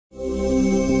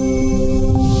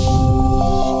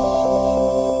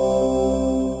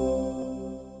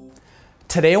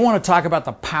Today I want to talk about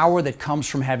the power that comes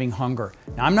from having hunger.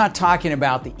 Now, I'm not talking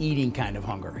about the eating kind of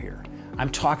hunger here. I'm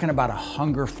talking about a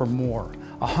hunger for more,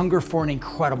 a hunger for an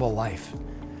incredible life.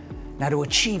 Now, to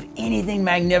achieve anything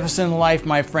magnificent in life,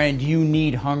 my friend, you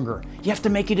need hunger. You have to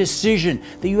make a decision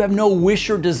that you have no wish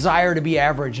or desire to be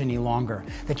average any longer,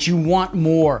 that you want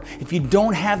more. If you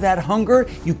don't have that hunger,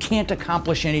 you can't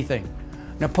accomplish anything.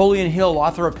 Napoleon Hill,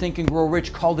 author of Think and Grow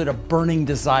Rich, called it a burning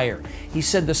desire. He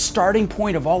said the starting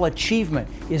point of all achievement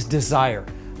is desire.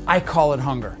 I call it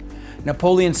hunger.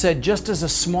 Napoleon said, just as a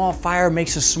small fire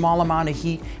makes a small amount of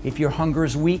heat, if your hunger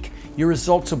is weak, your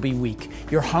results will be weak.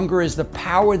 Your hunger is the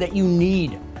power that you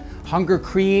need. Hunger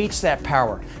creates that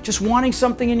power. Just wanting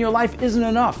something in your life isn't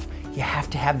enough. You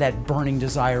have to have that burning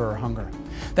desire or hunger.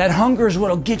 That hunger is what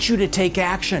will get you to take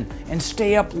action and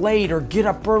stay up late or get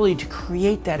up early to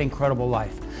create that incredible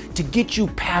life, to get you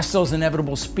past those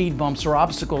inevitable speed bumps or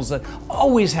obstacles that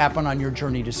always happen on your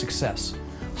journey to success.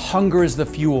 Hunger is the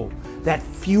fuel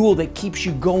that keeps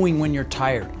you going when you're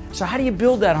tired. So how do you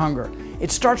build that hunger?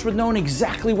 It starts with knowing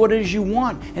exactly what it is you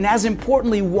want, and as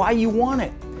importantly, why you want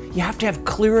it. You have to have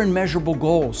clear and measurable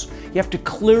goals. You have to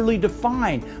clearly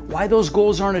define why those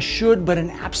goals aren't a should, but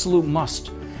an absolute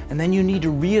must. And then you need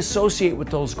to reassociate with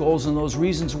those goals and those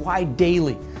reasons why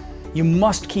daily. You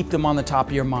must keep them on the top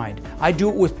of your mind. I do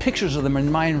it with pictures of them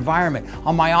in my environment,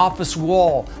 on my office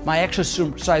wall, my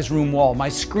exercise room wall, my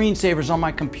screensavers on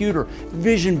my computer,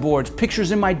 vision boards,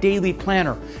 pictures in my daily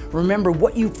planner. Remember,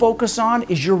 what you focus on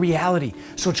is your reality.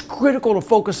 So it's critical to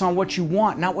focus on what you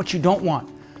want, not what you don't want.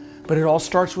 But it all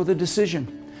starts with a decision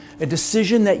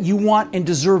that you want and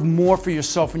deserve more for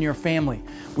yourself and your family.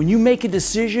 When you make a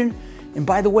decision, and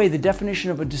by the way, the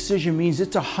definition of a decision means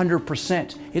it's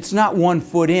 100%. It's not 1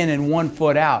 foot in and 1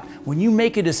 foot out. When you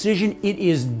make a decision, it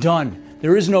is done.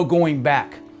 There is no going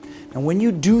back. And when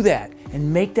you do that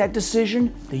and make that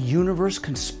decision, the universe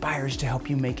conspires to help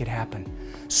you make it happen.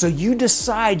 So you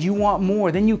decide you want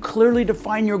more, then you clearly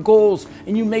define your goals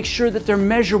and you make sure that they're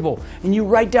measurable and you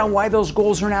write down why those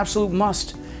goals are an absolute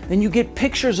must. Then you get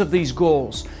pictures of these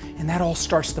goals and that all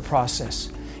starts the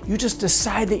process. You just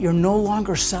decide that you're no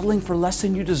longer settling for less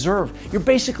than you deserve. You're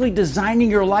basically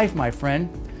designing your life, my friend.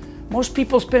 Most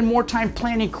people spend more time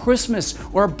planning Christmas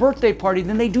or a birthday party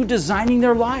than they do designing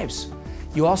their lives.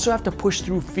 You also have to push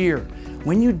through fear.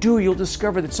 When you do, you'll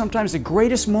discover that sometimes the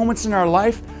greatest moments in our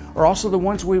life are also the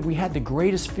ones where we had the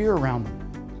greatest fear around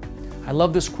them. I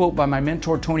love this quote by my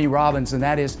mentor, Tony Robbins, and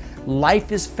that is,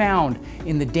 life is found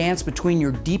in the dance between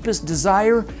your deepest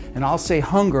desire, and I'll say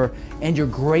hunger, and your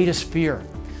greatest fear.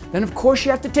 Then of course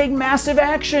you have to take massive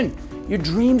action. Your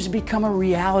dreams become a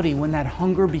reality when that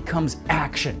hunger becomes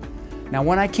action. Now,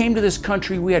 when I came to this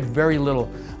country, we had very little.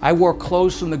 I wore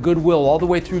clothes from the Goodwill all the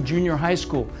way through junior high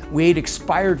school. We ate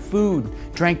expired food,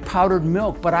 drank powdered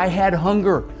milk, but I had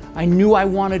hunger. I knew I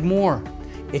wanted more.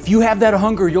 If you have that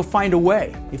hunger, you'll find a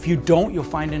way. If you don't, you'll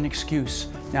find an excuse.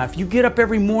 Now, if you get up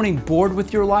every morning bored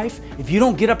with your life, if you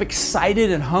don't get up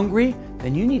excited and hungry,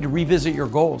 then you need to revisit your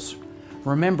goals.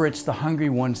 Remember, it's the hungry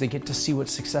ones that get to see what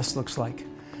success looks like.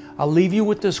 I'll leave you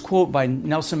with this quote by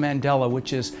Nelson Mandela,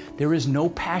 which is, there is no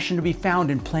passion to be found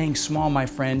in playing small, my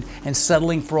friend, and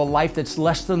settling for a life that's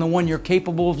less than the one you're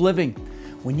capable of living.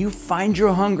 When you find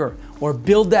your hunger or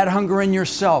build that hunger in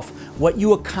yourself, what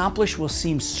you accomplish will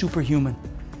seem superhuman.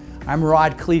 I'm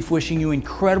Khleif, wishing you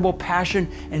incredible passion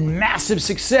and massive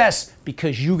success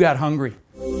because you got hungry.